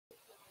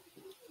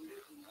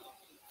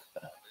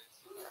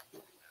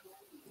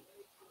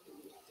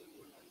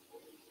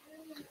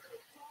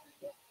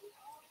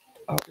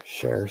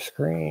Share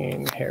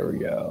screen. Here we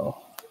go.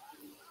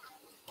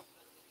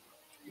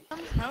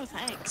 No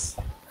thanks.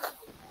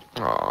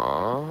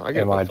 Aww, I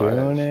get. Am I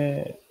doing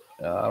it?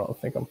 I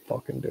don't think I'm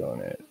fucking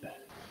doing it.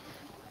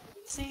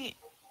 See.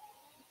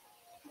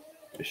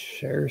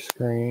 Share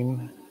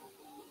screen.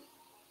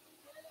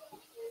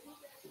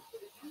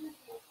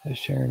 Is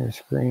sharing your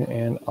screen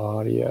and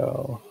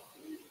audio.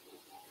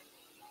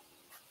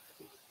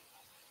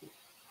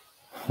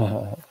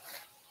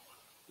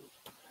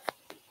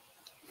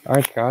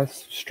 Alright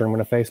guys, streaming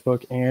to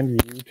Facebook and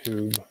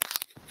YouTube.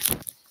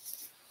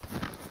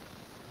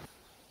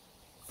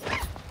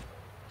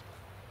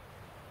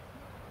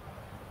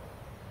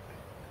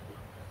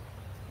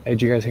 Hey,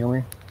 did you guys hear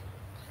me?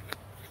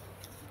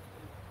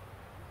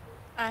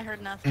 I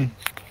heard nothing.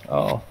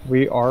 Oh,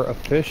 we are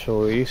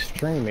officially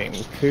streaming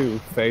to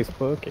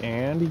Facebook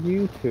and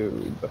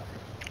YouTube.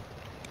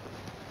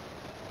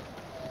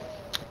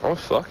 Oh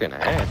fucking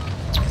A.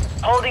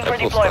 Holding for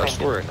deployment.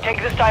 Take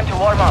this time to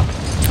warm up.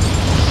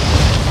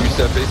 You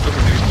said Facebook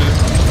and YouTube?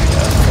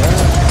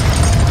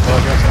 Well, I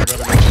guess I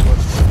gotta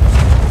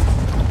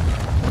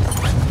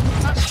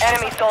go.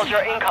 Enemy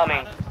soldier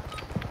incoming.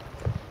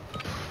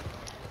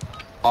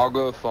 I'll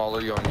go follow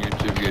you on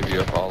YouTube, give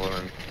you a follow,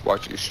 and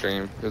watch you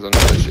stream, because I know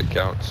that shit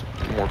counts.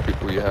 The more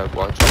people you have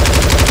watching.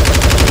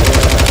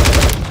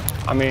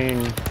 I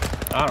mean,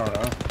 I don't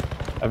know.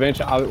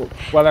 Eventually,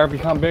 whether I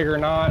become big or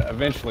not,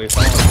 eventually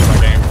someone's gonna my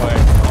gameplay.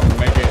 I'm gonna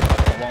make it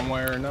one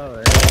way or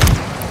another.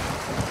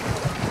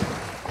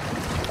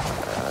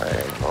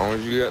 Alright, as long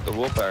as you got the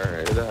willpower,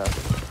 it'll happen.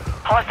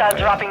 Hostiles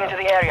dropping into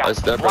the area. My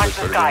stepbrother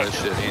started doing that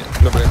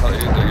shit. Nobody thought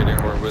he was gonna get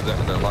anywhere with it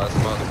in the last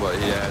month, but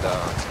he had a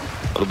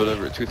little bit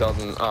over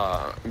 2,000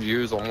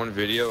 views on one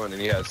video, and then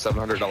he had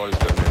 $700 donated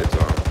to him.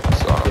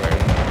 So I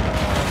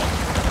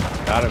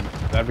mean,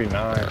 that'd be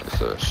nice. Yeah,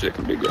 so shit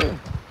can be good.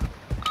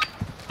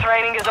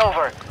 Training is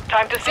over.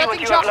 Time to see what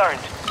you have learned.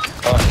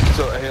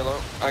 So Halo,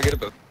 I get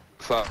up at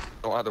 5. I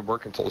don't have to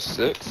work until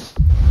 6.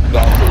 But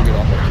I'll still get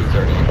off at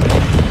 2:30.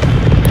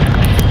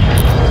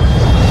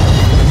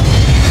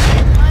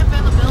 My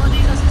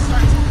availability doesn't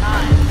start until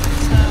 9,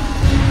 so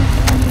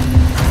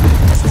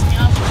this is me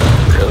up.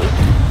 Really?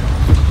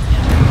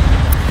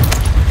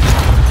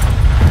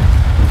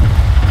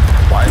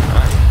 Why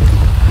not?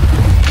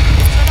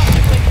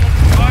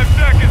 5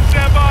 seconds,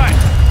 stand by!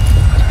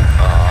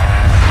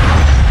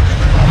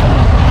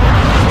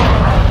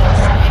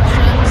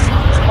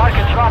 Mark a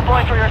drop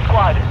point for your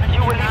squad.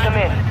 You will lead them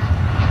in.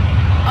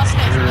 I'll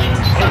stay for late.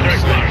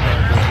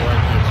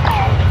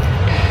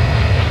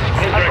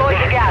 Avoid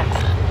the gas.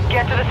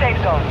 Get to the safe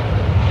zone.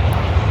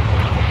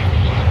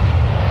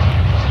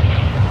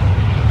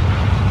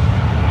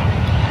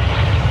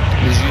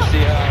 Did you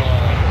see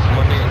how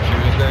Monday and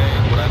Tuesday,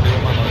 when I do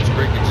on my lunch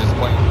break, it's just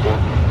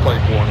play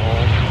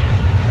cornhole?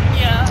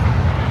 Yeah.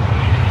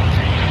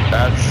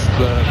 That's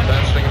the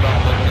best thing about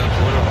living in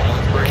Florida on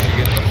lunch break. You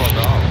get the fuck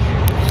off.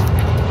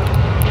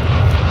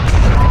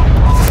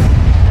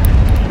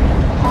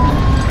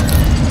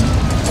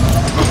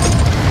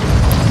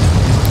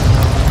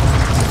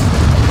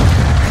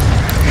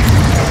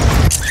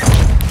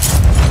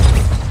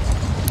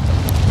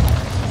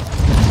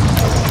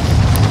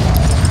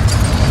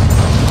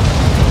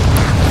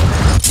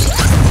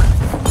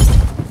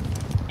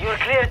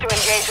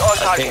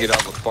 I can't get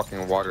out of the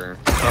fucking water.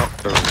 Oh,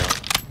 there we go.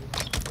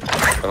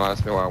 Don't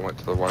ask me why I went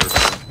to the water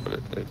thing, but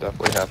it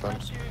definitely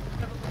happened.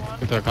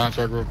 Get that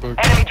contract real quick.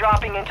 Enemy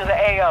dropping into the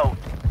AO.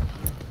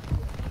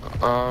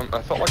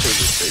 I felt like it was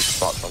a safe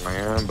spot to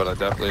land, but I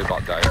definitely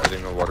about died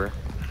hitting the water.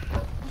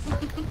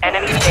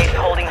 Enemy base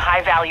holding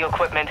high-value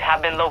equipment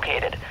have been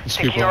located.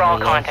 Secure all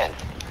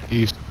contents.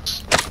 East.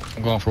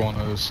 I'm going for one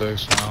of those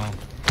safes now.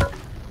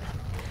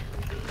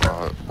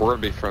 We're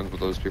gonna be friends with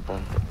those people.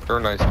 They're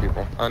nice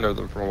people. I know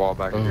them from a while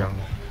back ago.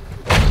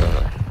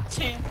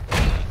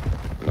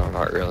 No,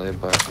 not really,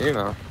 but you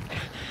know.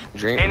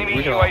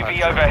 Enemy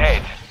UAV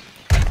overhead.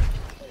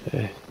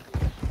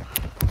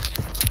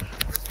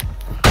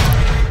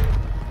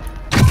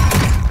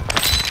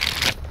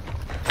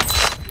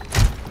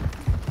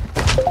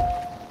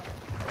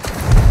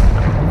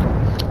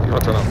 You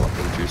want to turn off my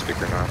Bluetooth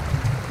speaker now?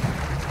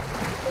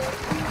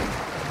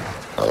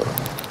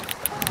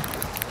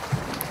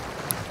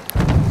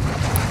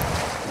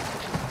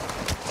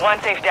 One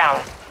safe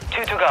down.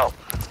 2 to go.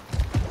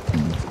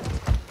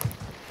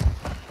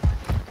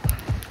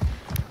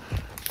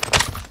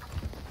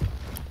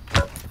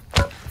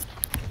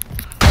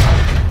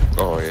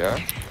 Oh yeah?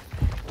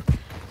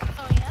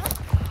 Oh yeah?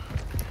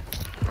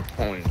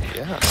 Oh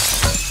yeah.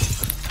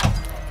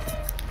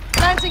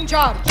 Planting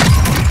charge.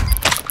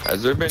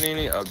 Has there been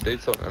any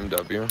updates on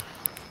MW?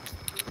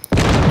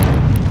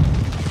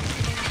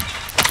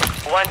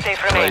 One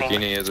safe remaining. Like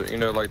any other, you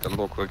know, like the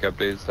little quick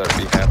updates that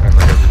be happening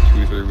like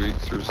every 2-3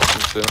 weeks or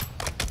something shit?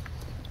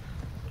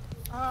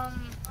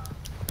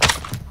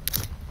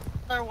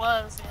 There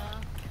was,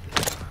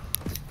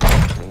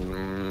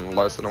 yeah.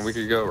 Less than a week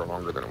ago or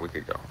longer than a week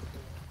ago?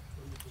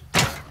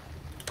 Was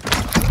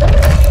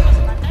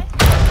it Monday?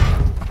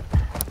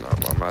 No, I'm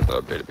gonna have to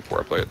update it before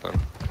I play it then.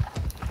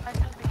 I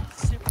could be.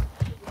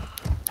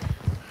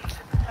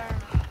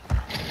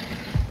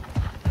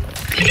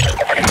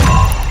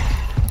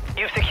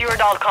 You've secured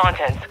all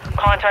contents.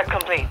 Contract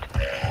complete.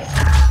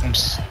 I'm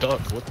stuck.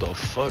 What the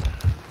fuck?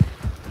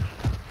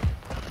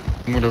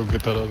 I'm gonna go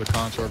get that other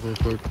contract real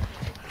quick.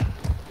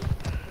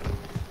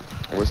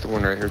 What's the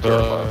one right here? To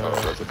our left?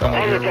 Oh, that's a Come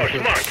over here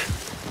real dog. quick.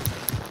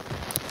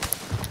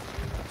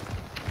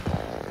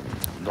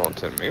 Don't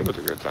tempt me with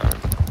a good time.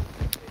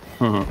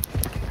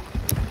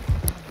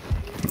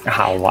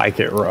 I like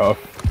it rough.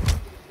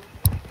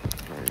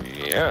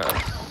 Yeah.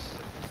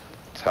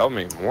 Tell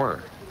me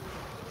more.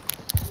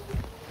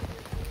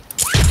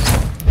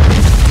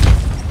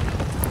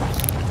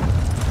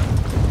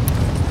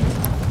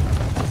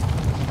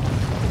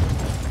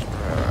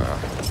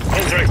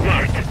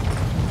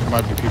 There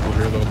might be people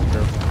here though, be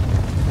careful.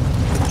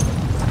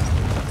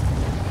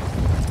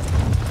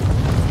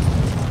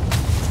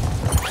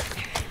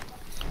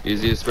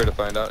 Easiest way to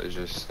find out is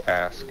just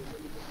ask.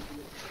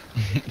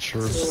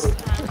 Sure.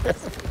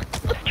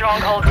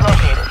 Strongholds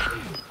located.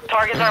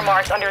 Targets are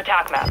marked on your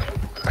attack map.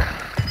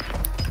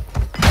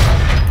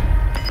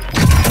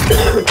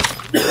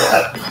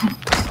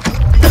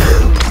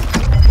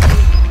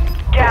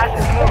 Gas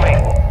is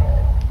moving.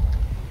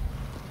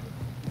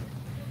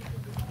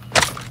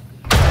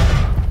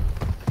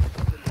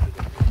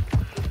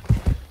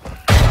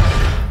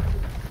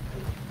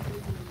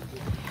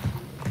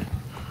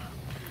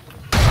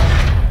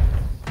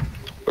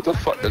 What the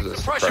fuck does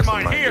this pressure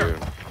mine do?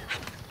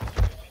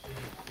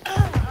 I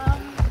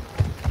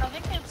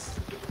think it's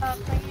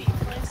maybe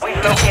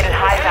We've located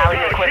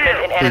high-value equipment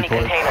in enemy Three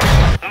points.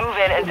 containers. Move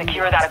in and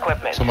secure that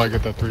equipment. Somebody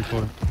get that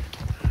 3-point.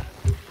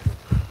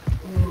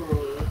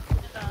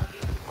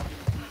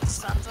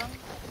 stuns them.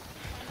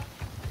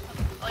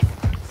 Like,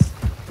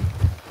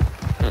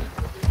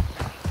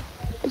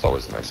 It's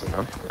always nice to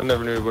know. I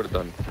never knew it would have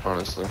done,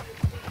 honestly.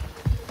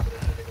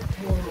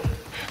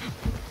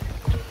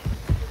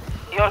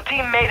 Your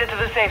team made it to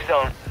the safe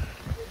zone.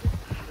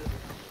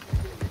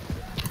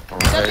 Oh,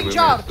 hey, we made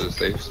it to the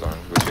safe zone.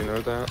 Would you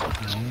know that?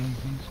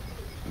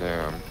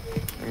 Damn.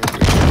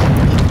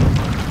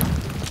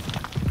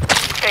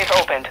 Safe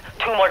opened.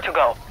 2 more to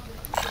go.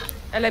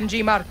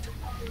 LMG marked.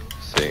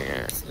 See,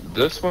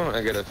 this one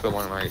I get a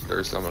feeling like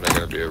there's someone that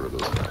gotta be over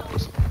those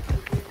mountains.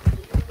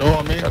 Oh,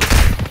 on me.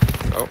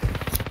 Oh,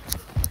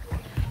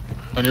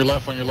 On your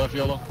left,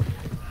 yellow.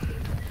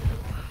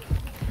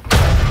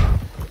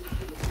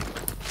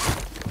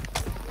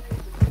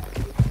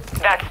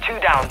 That's 2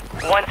 down.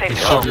 1 safe He's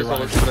zone. shot. just right.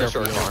 looking Be for that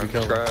careful, short yeah, line be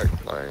careful. track.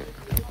 Like,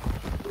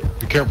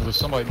 Be careful, there's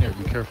somebody near.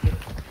 Be careful.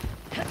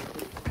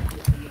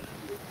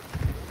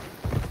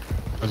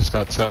 I just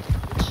got tapped.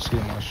 Let's see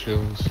my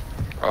shields.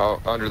 oh,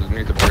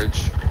 underneath the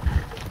bridge.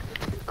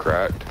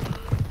 Cracked.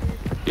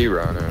 He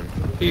running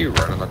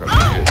like a on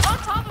bitch.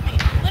 top of me.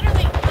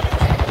 Literally.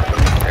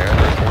 And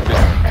there's one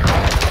behind.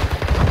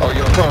 Oh,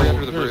 yo, Bro, right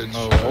under the there's bridge.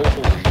 no way.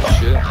 Holy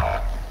shit.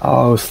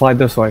 Oh, slide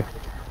this way.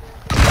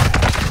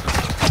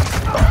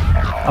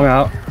 I'm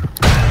out.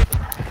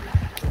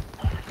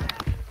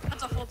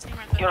 That's a full team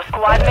right there. Your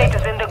squad mate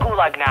is in the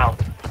gulag now.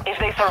 If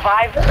they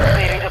survive, they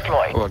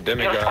redeploy. Well,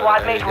 demigod, Your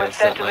squad mate he was got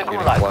sent to the sent,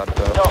 like, gulag. flapped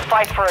up. They'll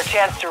fight for a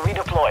chance to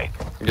redeploy.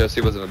 Guess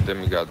he wasn't a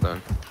demigod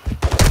then.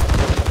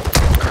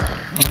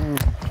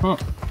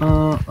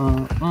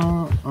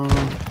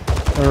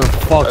 They're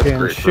fucking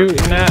great,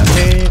 shooting at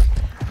me.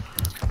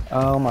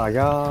 Oh my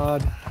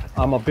god.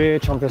 I'm a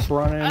bitch. I'm just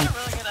running. I don't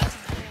really get that.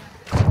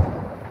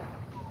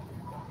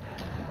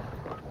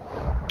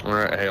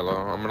 Alright, Halo,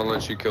 I'm gonna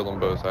let you kill them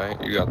both,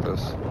 alright? You got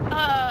this. No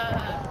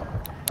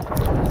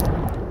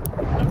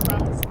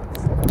promises.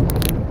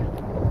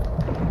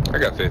 I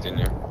got faith in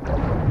you.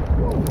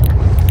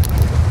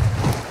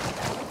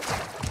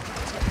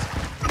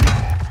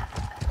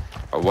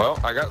 Oh, well,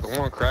 I got the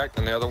one cracked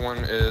and the other one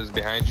is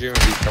behind you and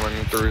he's coming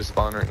through his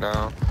spawn right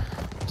now.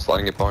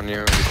 Sliding up on you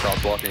and he's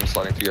crosswalking,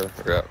 sliding together.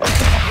 Yeah.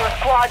 Your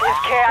squad is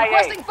KIA.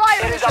 Requesting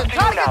fire It is up mission. to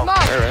you Target now.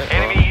 marked. Alright,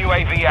 well,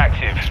 UAV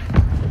active.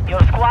 Your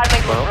squad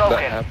mate was Well, that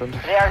broken. happened.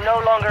 They are no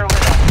longer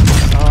with us.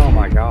 Oh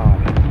my god.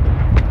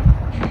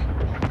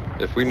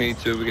 if we need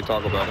to, we can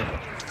talk about it.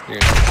 Yeah.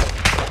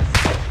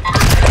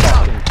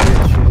 Fucking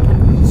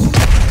bitches.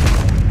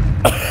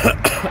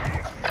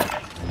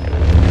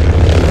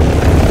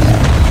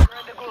 You're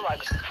in the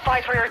gulag.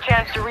 Fight for your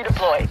chance to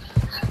redeploy.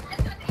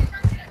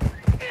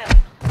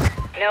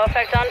 No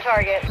effect on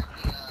target.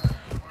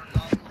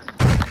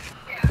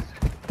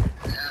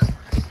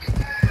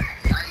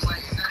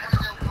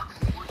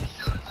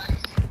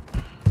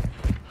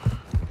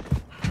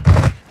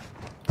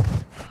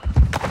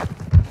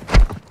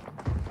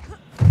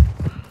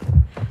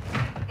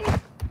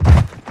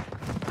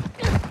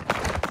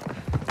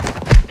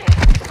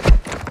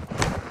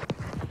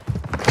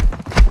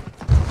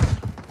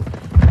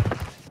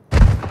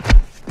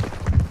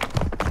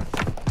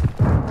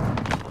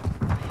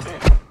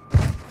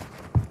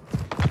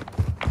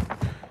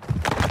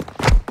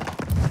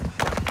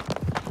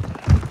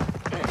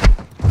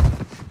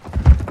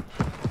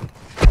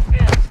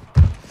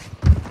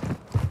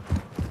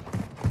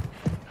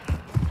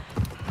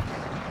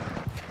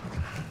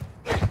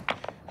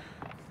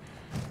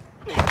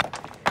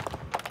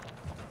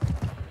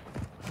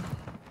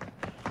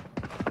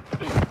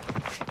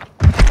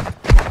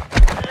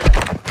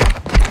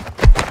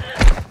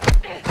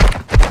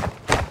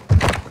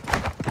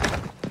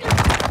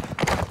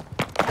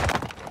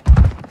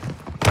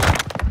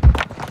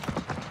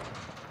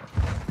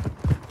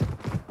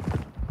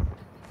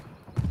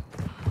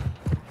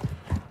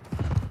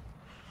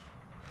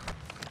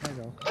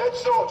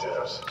 Allied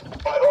soldiers,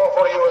 I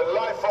offer you a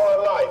life for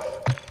a life.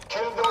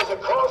 Kill those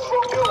across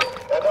from you,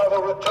 and I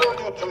will return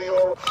you to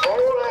your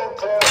full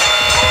intel.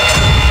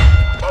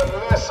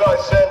 Unless I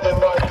send in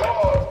my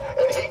dog,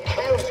 and he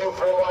kills you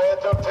for my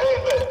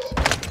entertainment.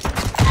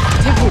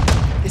 Take wood.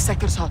 This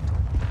sector's hot.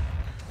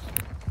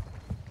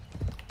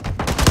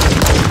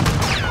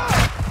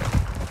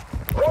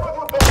 One of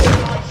you better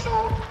die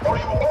soon, or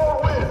you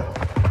all will.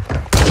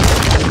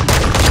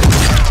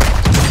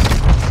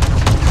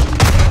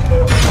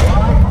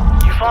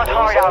 You fought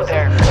hard out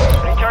there.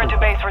 Return to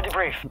base for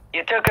debrief.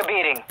 You took a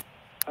beating.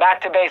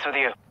 Back to base with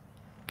you.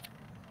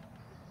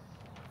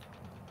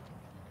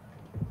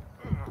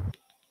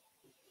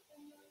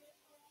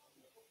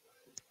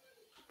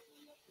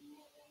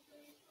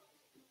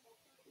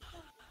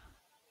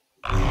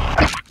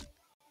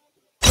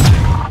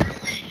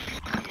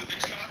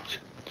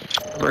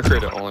 I'm gonna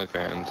create an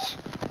OnlyFans.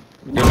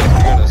 You're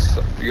gonna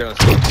suck.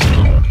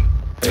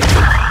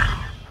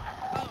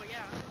 Oh,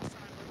 yeah.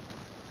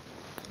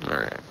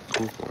 Alright,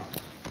 cool.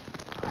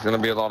 There's gonna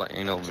be a lot of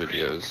anal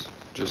videos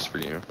just for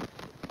you.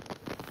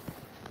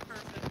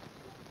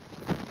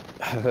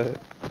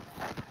 Perfect.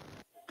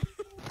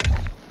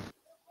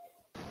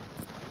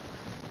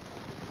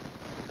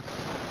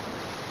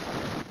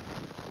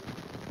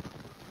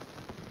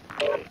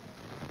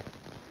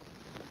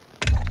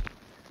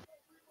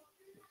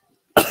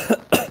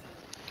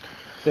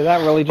 Did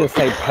that really just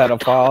say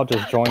pedophile?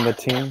 Just join the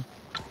team?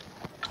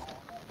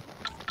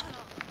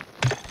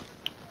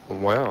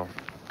 Wow.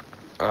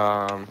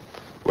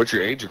 What's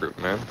your age group,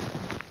 man?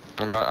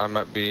 I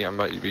might be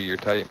your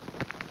type.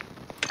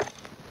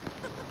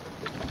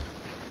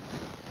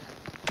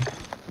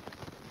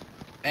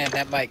 Man,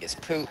 that mic is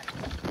poop.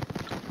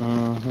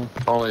 Mm-hmm.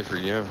 Only for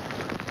you.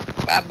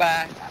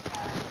 Bye-bye.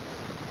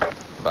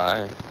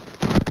 Bye.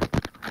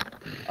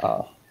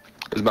 Oh.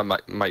 Is my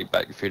mic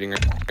back feeding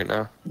right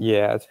now?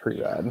 Yeah, it's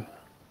pretty bad.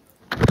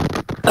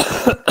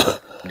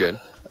 Good.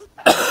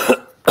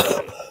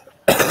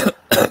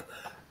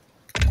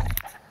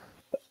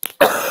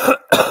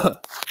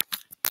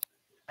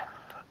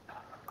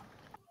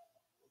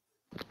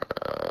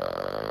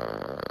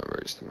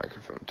 Where's the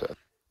microphone test?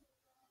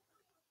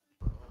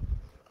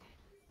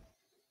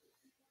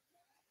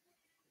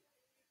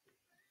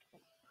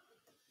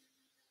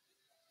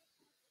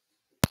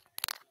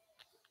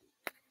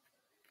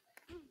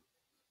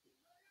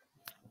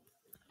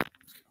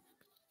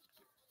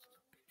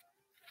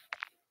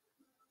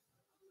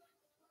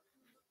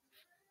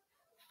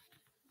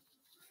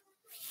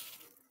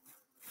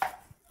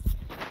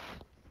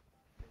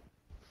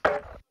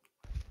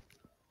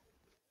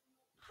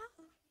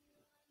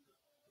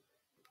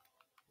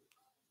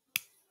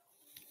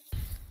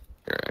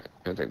 Alright,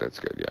 I think that's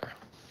good, yeah.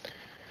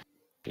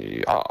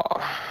 Yeah.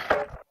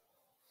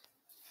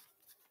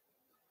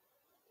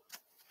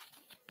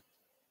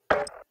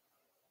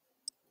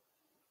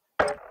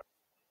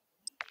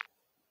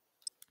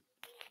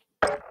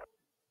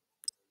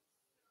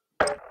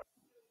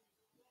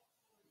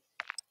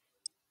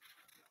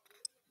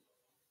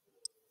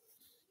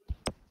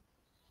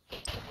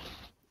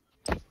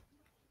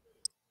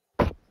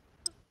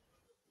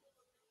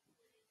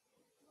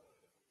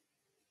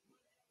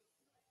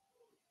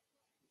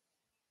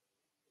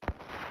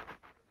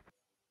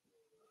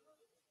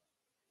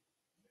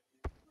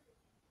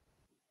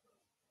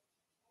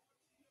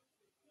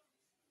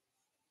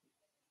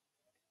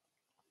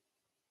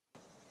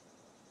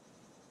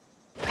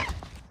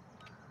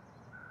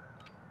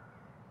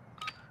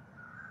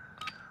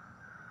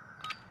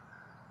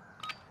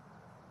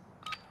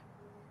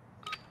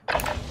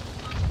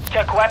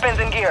 Check weapons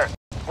and gear.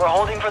 We're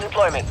holding for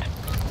deployment.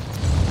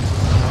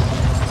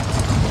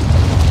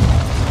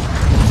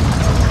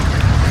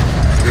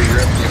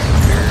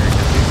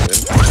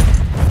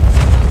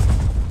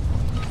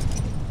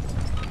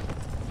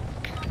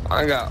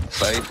 I got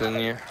faith in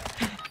you.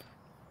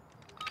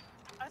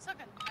 I took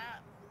a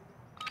nap.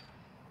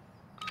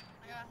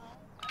 I got home.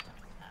 I took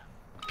a nap.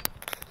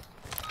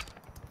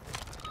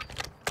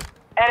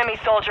 Enemy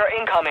soldier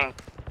incoming.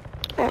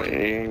 Oh,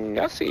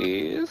 yes,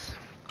 he is.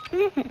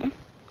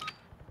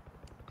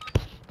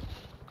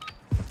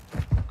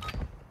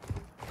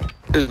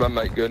 Is my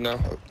mic good now?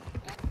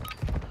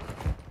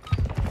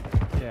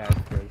 Yeah,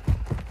 it's good.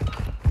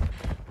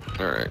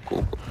 Alright,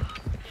 cool.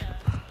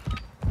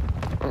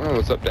 Oh,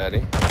 what's up,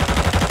 Daddy?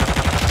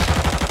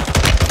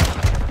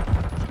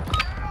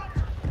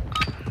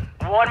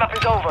 Warm-up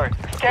is over.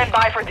 Stand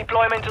by for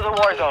deployment to the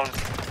war zone.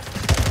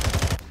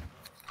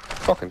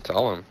 Fucking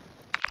tell him.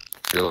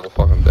 You're a little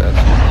fucking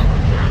bastard.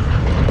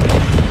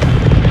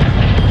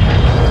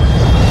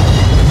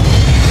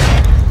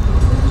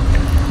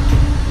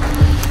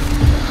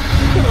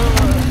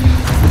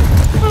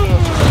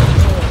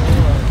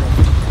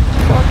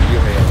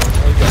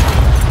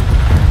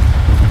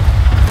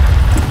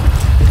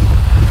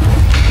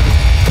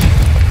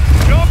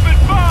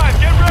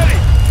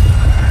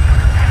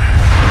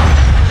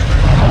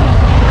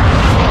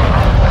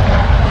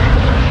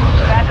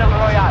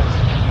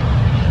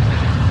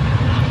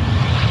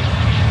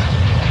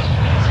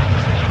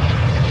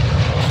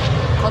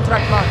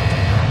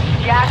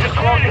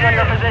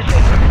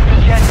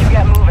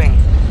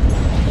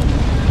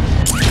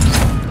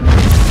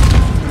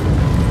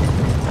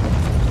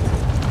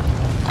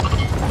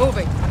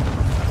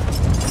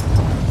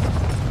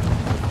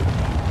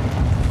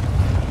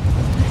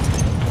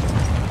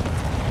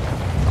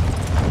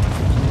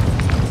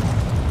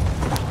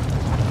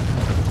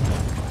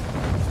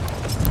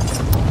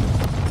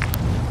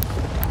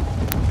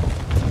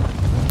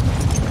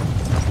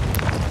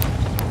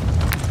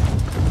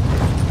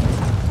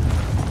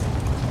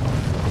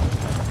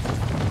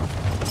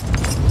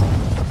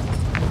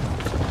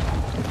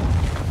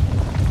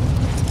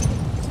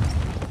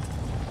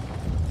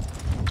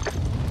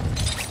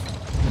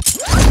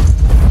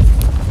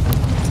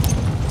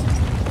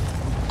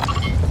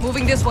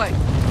 This way.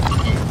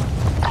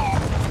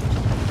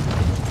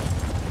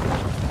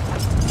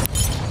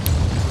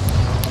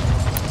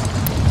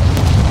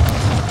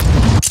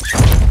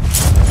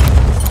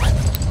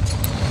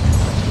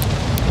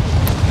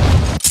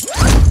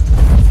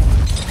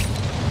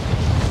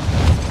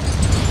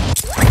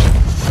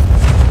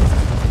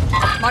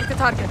 Mark the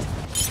target.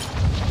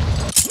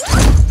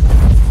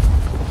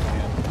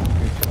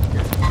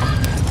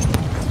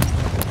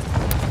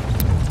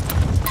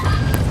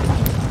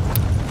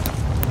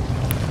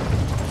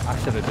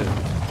 I should have did.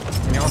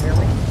 Can y'all hear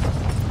me?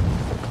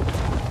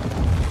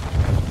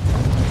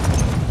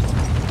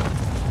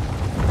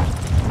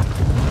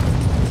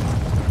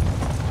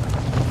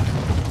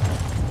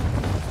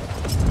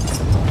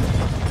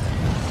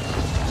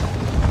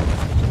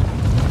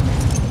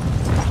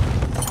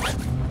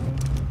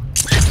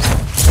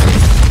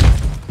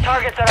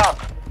 Targets are up.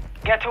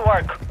 Get to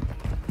work.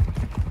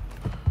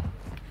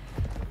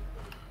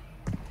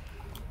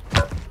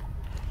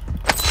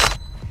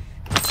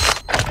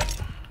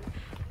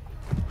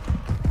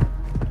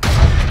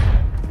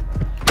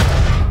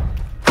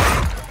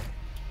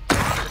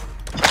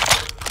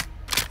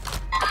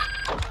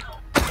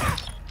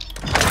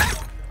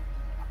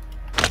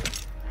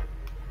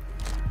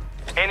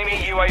 Enemy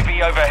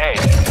UAV overhead.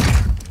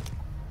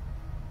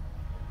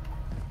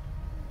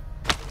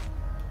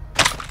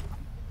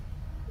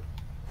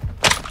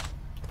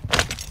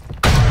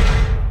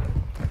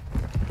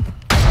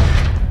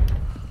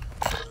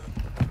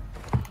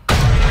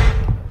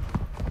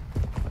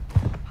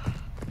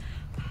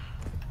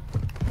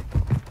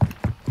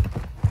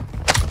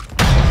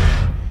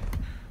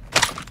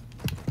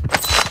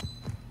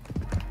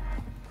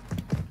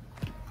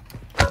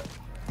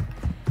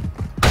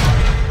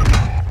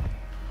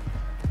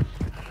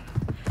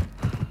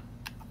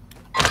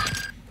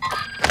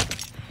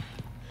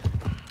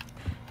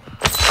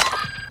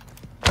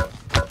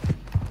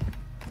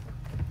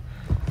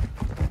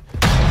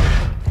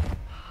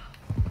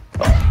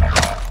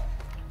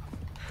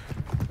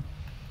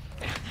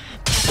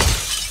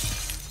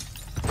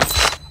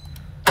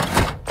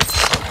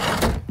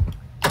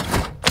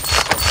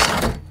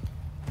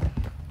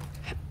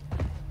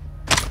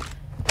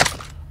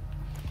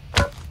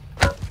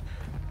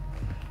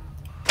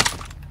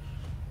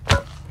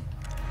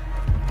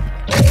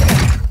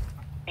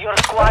 Your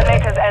squad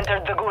mate has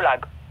entered the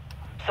Gulag.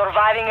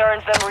 Surviving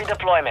earns them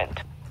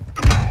redeployment.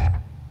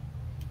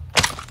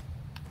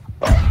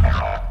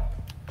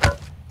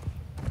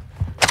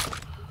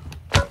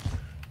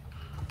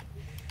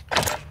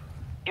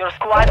 Your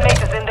squad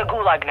mate is in the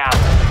Gulag now.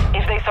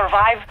 If they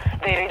survive,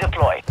 they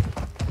redeploy.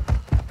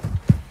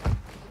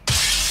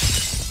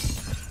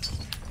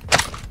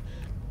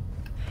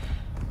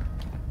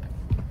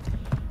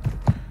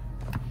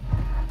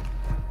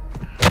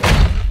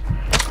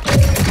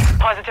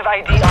 Positive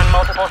ID on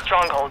multiple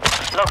strongholds.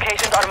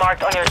 Locations are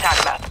marked on your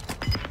attack map.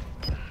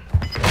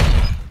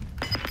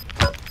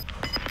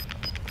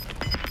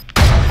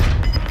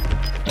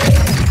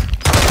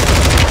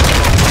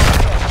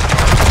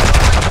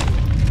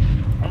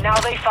 Now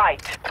they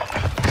fight.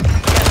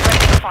 Get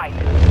ready to fight.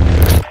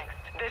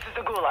 This is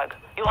the Gulag.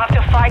 You'll have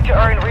to fight to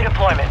earn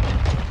redeployment.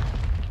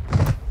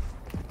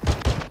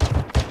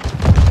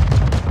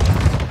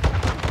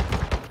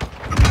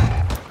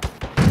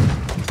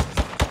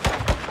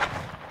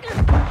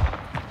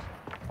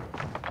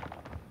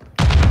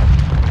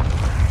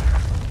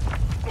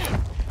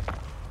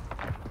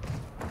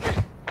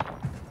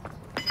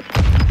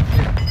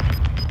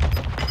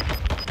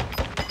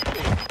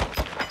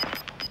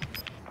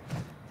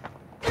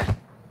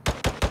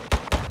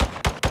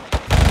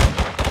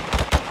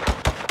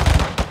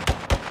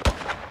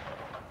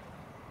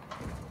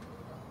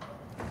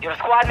 Your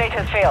squad mate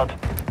has failed.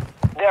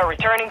 They are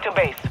returning to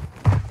base.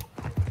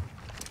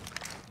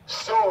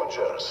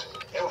 Soldiers,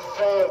 you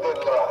failed in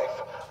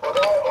life, but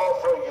I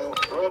offer you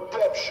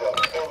redemption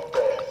in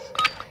death.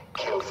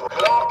 Kill for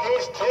clock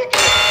is ticking.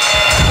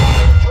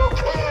 To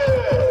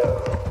kill!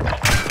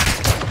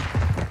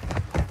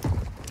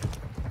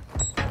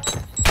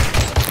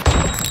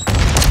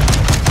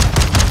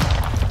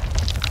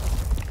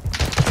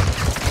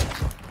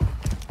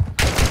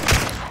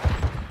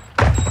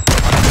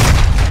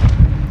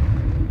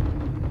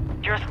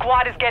 Your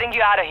squad is getting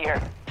you out of here.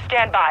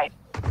 Stand by.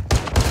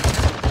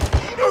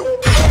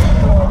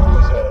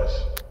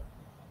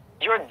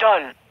 You're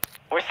done.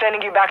 We're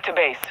sending you back to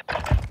base.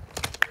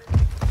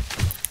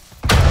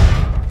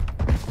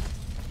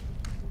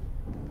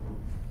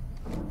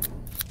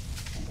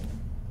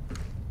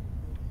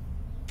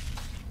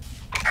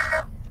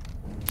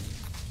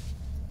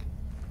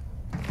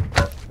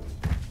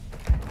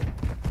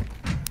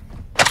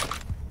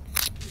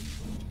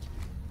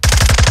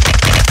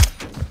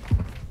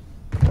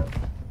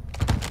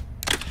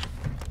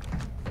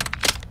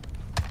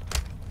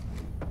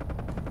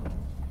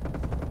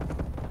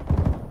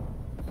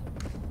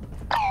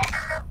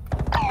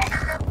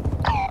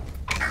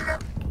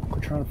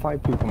 Trying to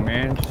fight people,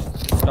 man.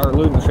 Just start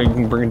looting so you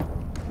can bring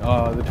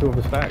the two of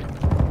us back.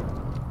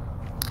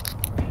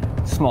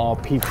 Small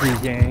PP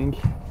gang.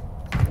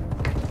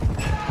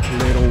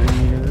 Little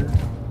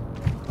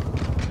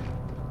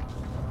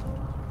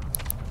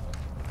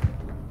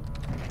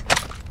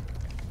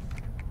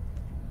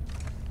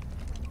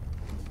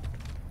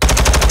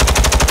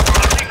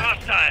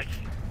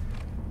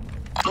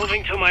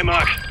Moving to my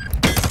mark.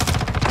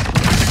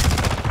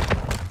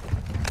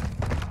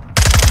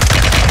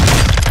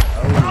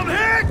 I'm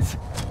hit!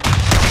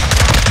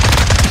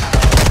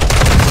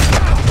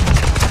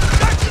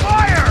 That's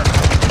fire!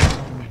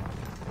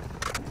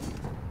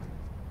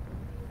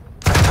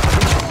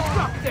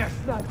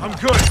 I'm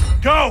good.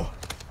 Go!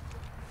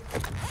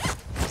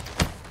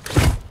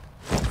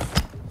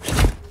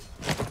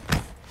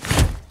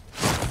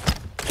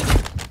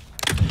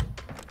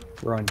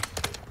 Run.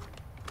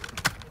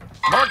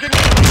 Marking.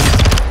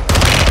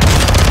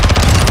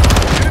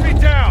 Enemy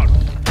down.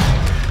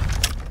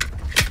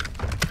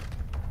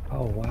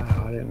 Oh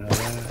wow, I didn't know that.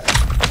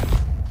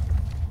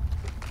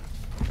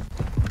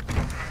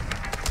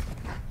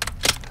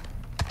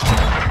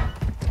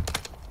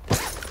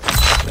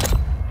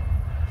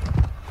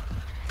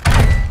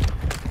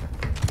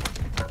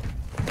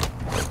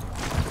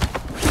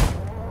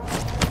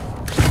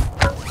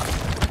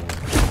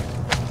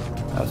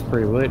 That's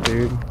pretty lit,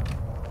 dude.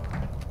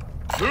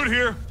 Loot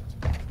here.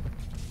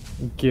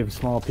 Give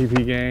small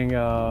PP gang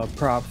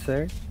props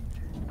there.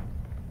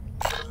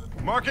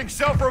 Marking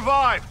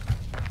self-revive.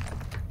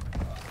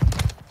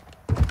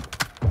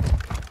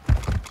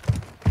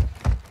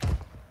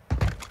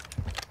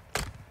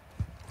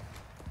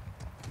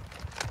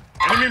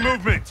 Enemy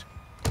movement.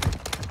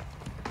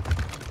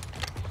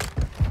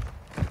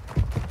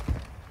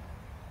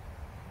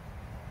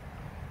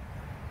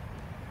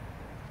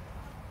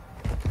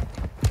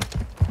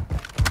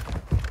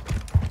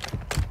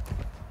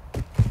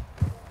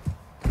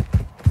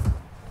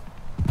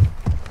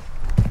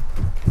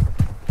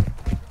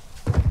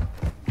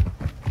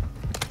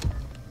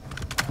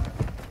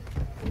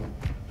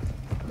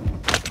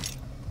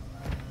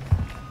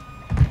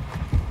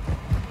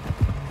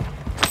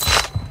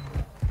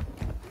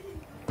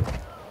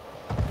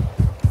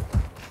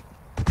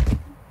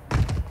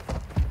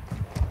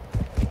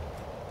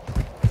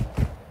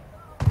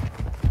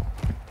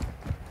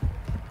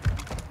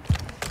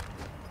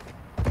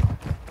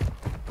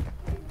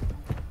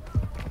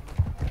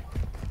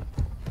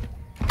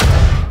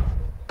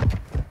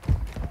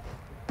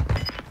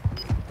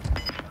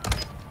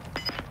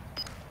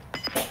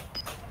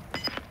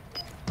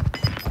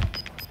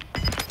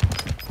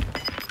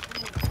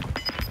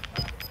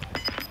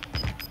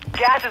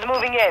 Gas is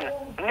moving in.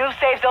 New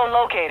safe zone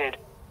located.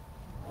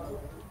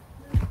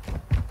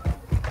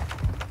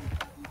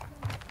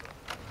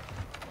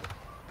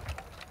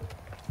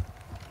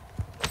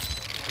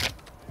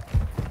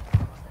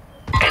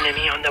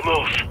 Enemy on the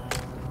move.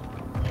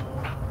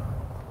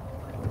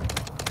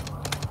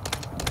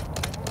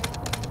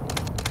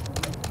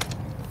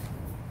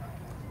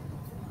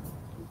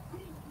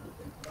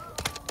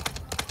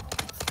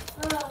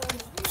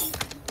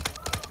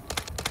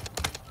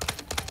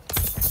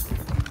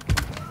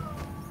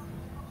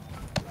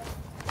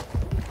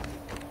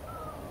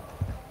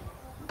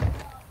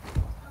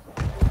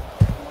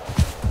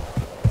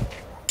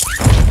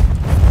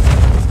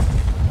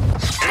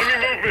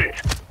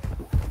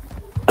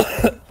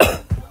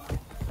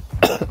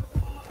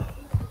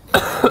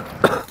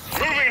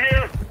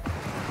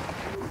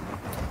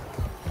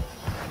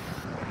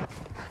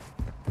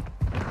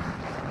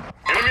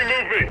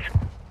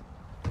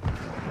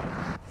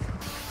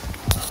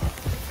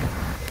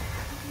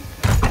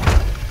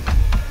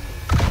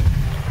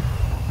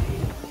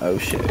 Oh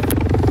shit.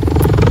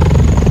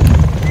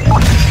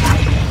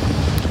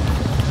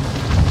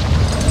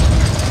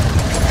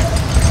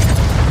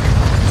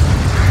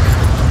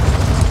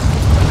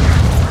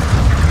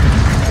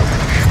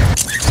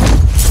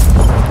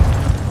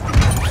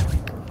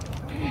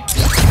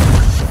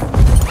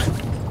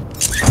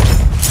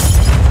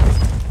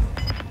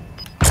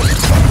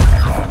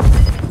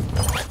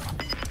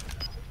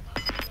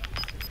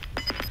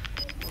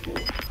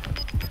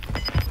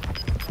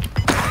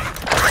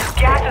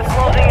 Gas is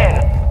closing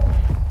in.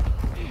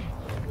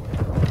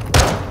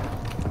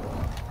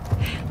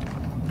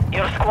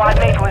 Your squad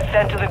mate was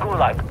sent to the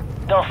Gulag.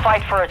 They'll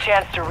fight for a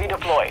chance to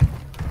redeploy.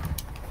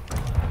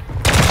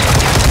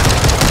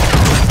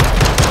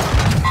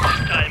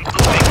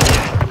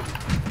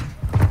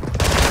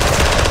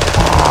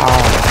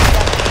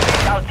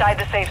 Outside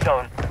the safe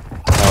zone.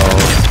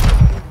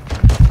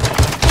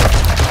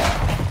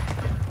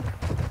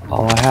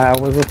 All I had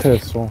was a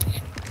pistol.